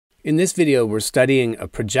In this video, we're studying a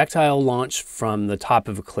projectile launch from the top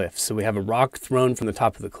of a cliff. So we have a rock thrown from the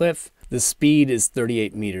top of the cliff. The speed is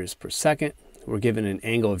 38 meters per second. We're given an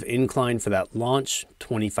angle of incline for that launch,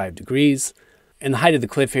 25 degrees. And the height of the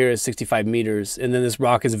cliff here is 65 meters. And then this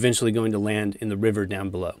rock is eventually going to land in the river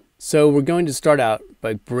down below. So we're going to start out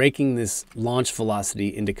by breaking this launch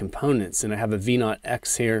velocity into components. And I have a v0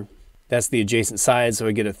 x here. That's the adjacent side, so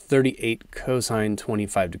I get a 38 cosine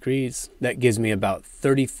 25 degrees. That gives me about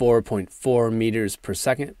 34.4 meters per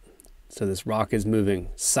second. So this rock is moving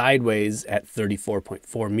sideways at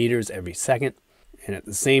 34.4 meters every second. And at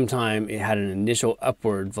the same time, it had an initial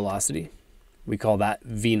upward velocity. We call that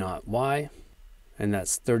v0 y. And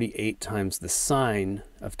that's 38 times the sine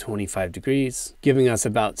of 25 degrees, giving us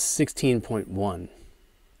about 16.1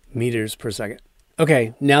 meters per second.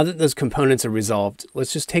 Okay, now that those components are resolved,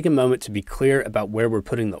 let's just take a moment to be clear about where we're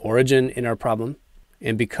putting the origin in our problem.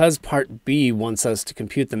 And because part B wants us to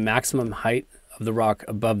compute the maximum height of the rock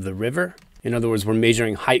above the river, in other words, we're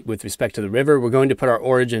measuring height with respect to the river, we're going to put our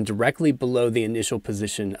origin directly below the initial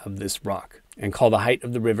position of this rock and call the height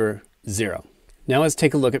of the river 0. Now let's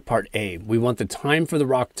take a look at part A. We want the time for the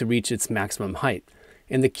rock to reach its maximum height.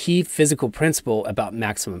 And the key physical principle about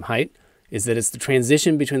maximum height is that it's the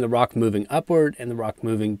transition between the rock moving upward and the rock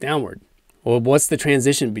moving downward. Well, what's the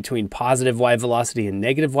transition between positive y velocity and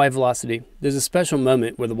negative y velocity? There's a special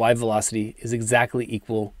moment where the y velocity is exactly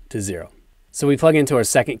equal to 0. So we plug into our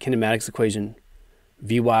second kinematics equation.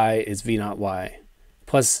 Vy is v0 y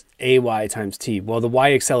plus ay times t. Well, the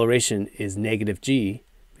y acceleration is negative g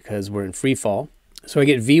because we're in free fall. So I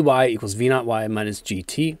get vy equals v0 y minus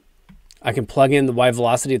gt. I can plug in the y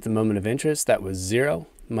velocity at the moment of interest. That was 0.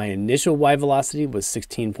 My initial y velocity was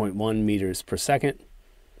 16.1 meters per second.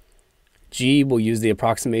 G, we'll use the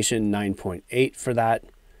approximation 9.8 for that.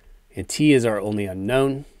 And t is our only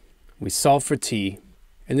unknown. We solve for t,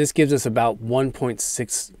 and this gives us about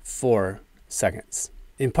 1.64 seconds.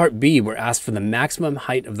 In part B, we're asked for the maximum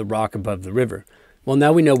height of the rock above the river. Well,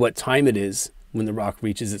 now we know what time it is when the rock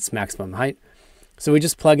reaches its maximum height. So we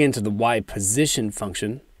just plug into the y position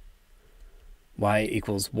function. Y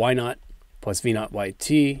equals y0 plus v0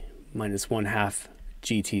 yt minus 1/2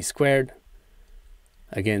 gt squared.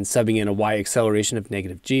 Again, subbing in a y acceleration of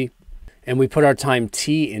negative g. And we put our time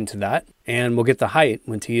t into that, and we'll get the height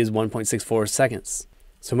when t is 1.64 seconds.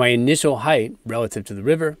 So my initial height relative to the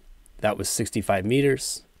river, that was 65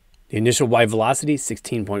 meters. The initial y velocity,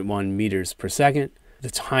 16.1 meters per second. The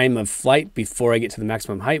time of flight before I get to the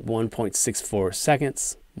maximum height, 1.64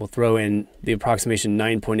 seconds. We'll throw in the approximation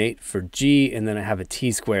 9.8 for g, and then I have a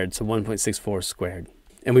t squared, so 1.64 squared.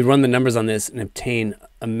 And we run the numbers on this and obtain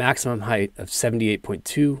a maximum height of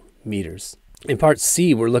 78.2 meters. In part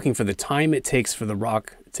C, we're looking for the time it takes for the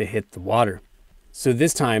rock to hit the water. So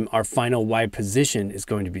this time, our final y position is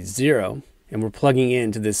going to be 0, and we're plugging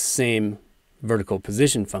into this same vertical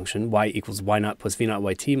position function, y equals y0 plus v0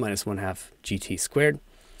 yt minus 1/2 gt squared.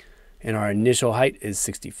 And our initial height is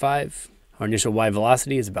 65. Our initial y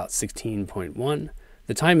velocity is about 16.1.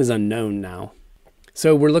 The time is unknown now.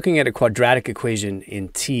 So we're looking at a quadratic equation in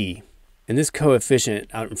t. And this coefficient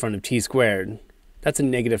out in front of t squared, that's a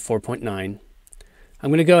negative 4.9. I'm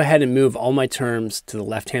going to go ahead and move all my terms to the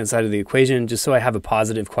left-hand side of the equation just so I have a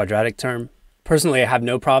positive quadratic term. Personally, I have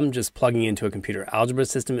no problem just plugging into a computer algebra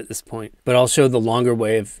system at this point, but I'll show the longer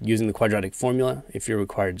way of using the quadratic formula if you're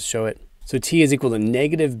required to show it. So t is equal to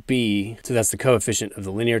negative b, so that's the coefficient of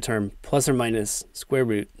the linear term, plus or minus square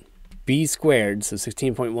root b squared, so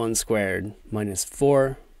 16.1 squared, minus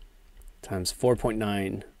 4 times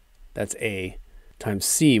 4.9, that's a, times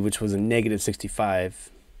c, which was a negative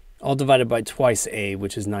 65, all divided by twice a,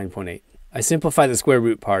 which is 9.8. I simplify the square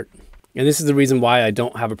root part, and this is the reason why I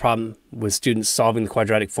don't have a problem with students solving the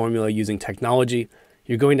quadratic formula using technology.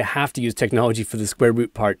 You're going to have to use technology for the square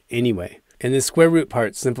root part anyway. And this square root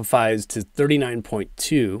part simplifies to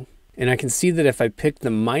 39.2. And I can see that if I pick the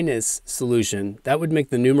minus solution, that would make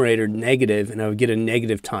the numerator negative and I would get a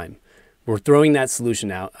negative time. We're throwing that solution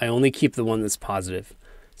out. I only keep the one that's positive.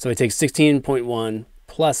 So I take 16.1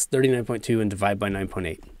 plus 39.2 and divide by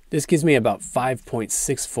 9.8. This gives me about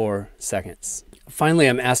 5.64 seconds. Finally,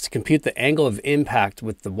 I'm asked to compute the angle of impact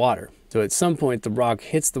with the water. So at some point, the rock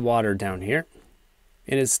hits the water down here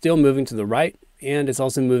and it's still moving to the right, and it's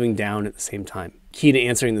also moving down at the same time. Key to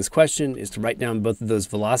answering this question is to write down both of those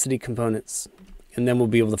velocity components, and then we'll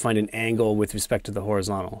be able to find an angle with respect to the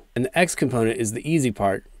horizontal. And the x component is the easy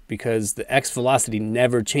part because the x velocity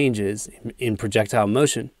never changes in projectile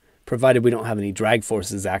motion, provided we don't have any drag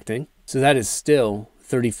forces acting. So that is still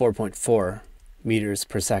 34.4 meters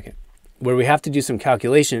per second. Where we have to do some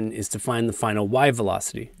calculation is to find the final y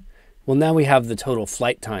velocity. Well, now we have the total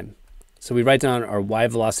flight time. So we write down our y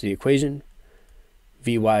velocity equation.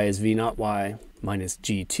 Vy is v naught y minus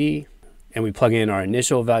gt. And we plug in our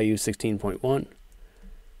initial value, 16.1,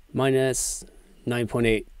 minus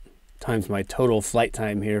 9.8 times my total flight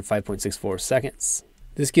time here, 5.64 seconds.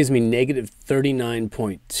 This gives me negative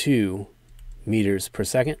 39.2 meters per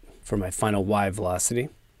second for my final y velocity.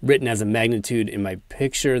 Written as a magnitude in my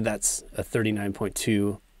picture, that's a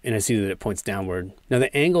 39.2, and I see that it points downward. Now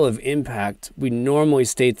the angle of impact, we normally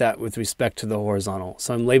state that with respect to the horizontal.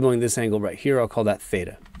 So I'm labeling this angle right here, I'll call that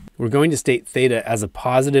theta. We're going to state theta as a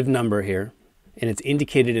positive number here, and it's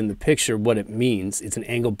indicated in the picture what it means. It's an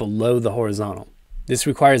angle below the horizontal. This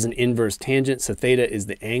requires an inverse tangent, so theta is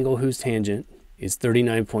the angle whose tangent is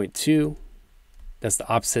 39.2. That's the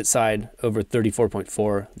opposite side over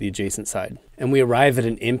 34.4, the adjacent side. And we arrive at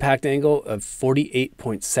an impact angle of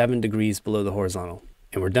 48.7 degrees below the horizontal.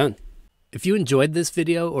 And we're done. If you enjoyed this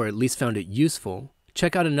video, or at least found it useful,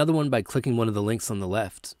 check out another one by clicking one of the links on the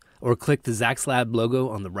left, or click the Zach's Lab logo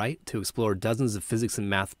on the right to explore dozens of physics and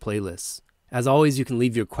math playlists. As always, you can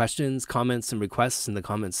leave your questions, comments, and requests in the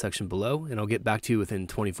comments section below, and I'll get back to you within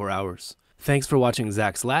 24 hours. Thanks for watching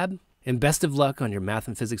Zach's Lab, and best of luck on your math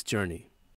and physics journey.